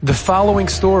The following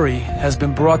story has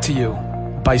been brought to you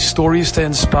by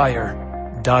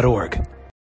StoriesToInspire.org.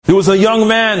 There was a young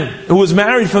man who was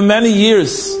married for many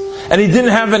years, and he didn't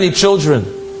have any children.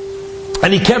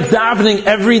 And he kept davening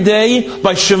every day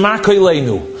by Shema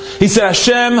Koleinu. He said,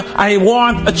 Hashem, I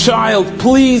want a child.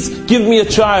 Please give me a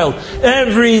child.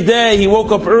 Every day he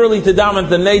woke up early to daven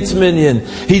the Nates Minyan.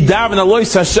 He davened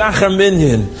Alois HaShachar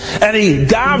Minyan. And he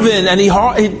davened and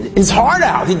his heart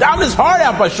out. He davened his heart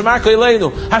out by Shema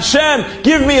Koleinu. Hashem,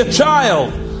 give me a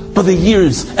child. But the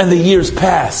years and the years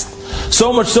passed.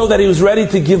 So much so that he was ready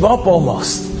to give up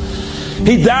almost.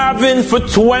 He davened for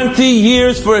 20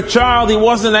 years for a child. He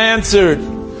wasn't answered.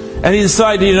 And he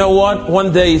decided, you know what?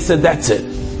 One day he said, that's it.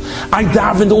 I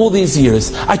davened all these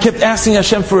years. I kept asking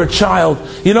Hashem for a child.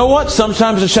 You know what?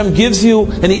 Sometimes Hashem gives you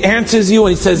and He answers you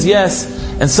and He says yes.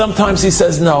 And sometimes He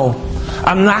says no.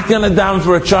 I'm not going to daven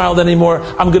for a child anymore.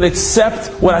 I'm going to accept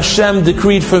what Hashem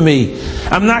decreed for me.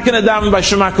 I'm not going to daven by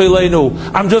Shema Koleinu.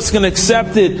 I'm just going to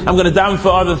accept it. I'm going to daven for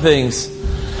other things.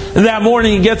 And that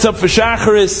morning he gets up for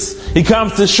Shacharis. He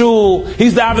comes to shul.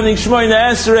 He's davening Shmoyne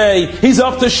Esrei. He's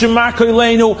up to Shema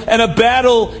Koleinu, and a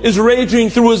battle is raging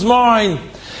through his mind.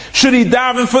 Should he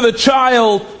daven for the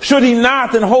child? Should he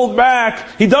not and hold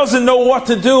back? He doesn't know what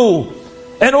to do.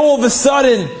 And all of a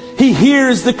sudden, he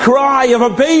hears the cry of a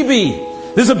baby.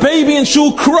 There's a baby in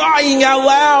shul crying out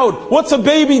loud. What's a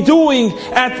baby doing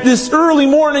at this early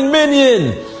morning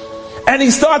minyan? And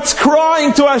he starts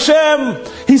crying to Hashem.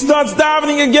 He starts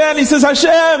davening again. He says,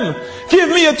 Hashem, give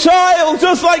me a child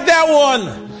just like that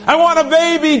one. I want a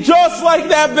baby just like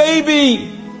that baby.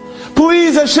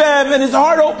 Please, Hashem. And his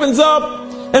heart opens up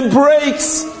and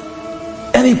breaks.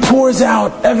 And he pours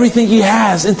out everything he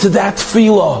has into that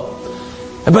tefillah.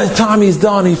 And by the time he's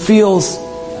done, he feels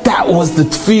that was the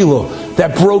tefillah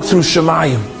that broke through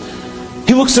Shemayim.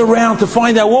 He looks around to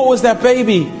find out what was that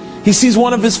baby. He sees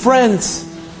one of his friends.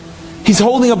 He's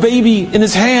holding a baby in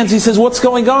his hands. He says, what's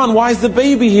going on? Why is the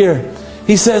baby here?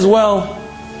 He says, well,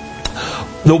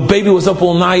 the baby was up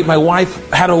all night. My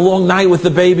wife had a long night with the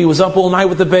baby, was up all night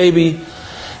with the baby.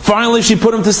 Finally, she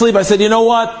put him to sleep. I said, you know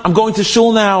what? I'm going to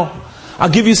shul now. I'll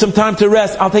give you some time to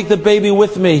rest. I'll take the baby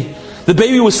with me. The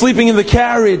baby was sleeping in the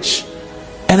carriage.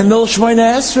 And in the middle of Shmoyne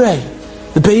Esrei,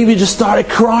 the baby just started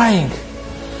crying.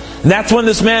 And that's when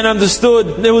this man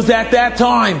understood it was at that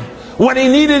time, when he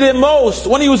needed it most,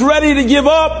 when he was ready to give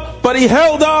up, but he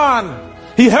held on.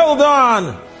 He held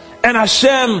on. And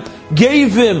Hashem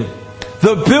gave him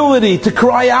the ability to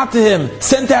cry out to Him,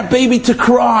 sent that baby to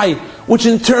cry, which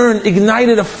in turn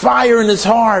ignited a fire in his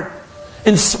heart,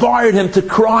 inspired him to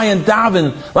cry and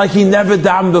daven like he never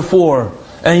davened before.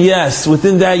 And yes,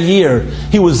 within that year,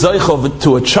 he was zeicha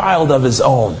to a child of his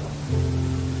own.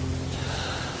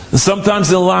 And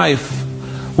sometimes in life,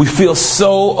 we feel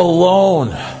so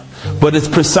alone. But it's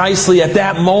precisely at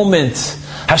that moment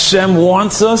Hashem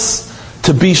wants us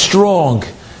to be strong,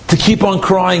 to keep on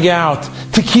crying out,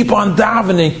 to keep on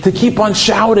davening, to keep on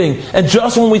shouting. And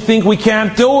just when we think we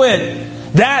can't do it,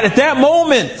 at that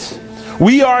moment,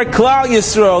 we are Klal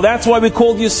Yisrael. That's why we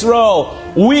called Yisrael.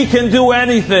 We can do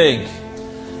anything.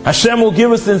 Hashem will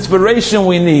give us the inspiration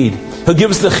we need. He'll give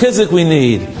us the chizuk we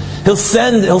need. He'll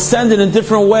send it in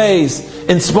different ways,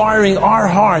 inspiring our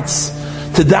hearts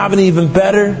to daven even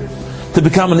better, to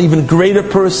become an even greater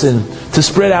person, to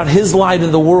spread out His light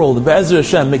in the world. Be'ezer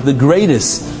Hashem, make the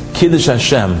greatest Kiddush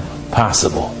Hashem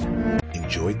possible.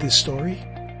 Enjoyed this story?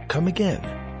 Come again.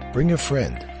 Bring a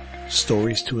friend.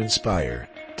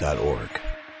 StoriesToInspire.org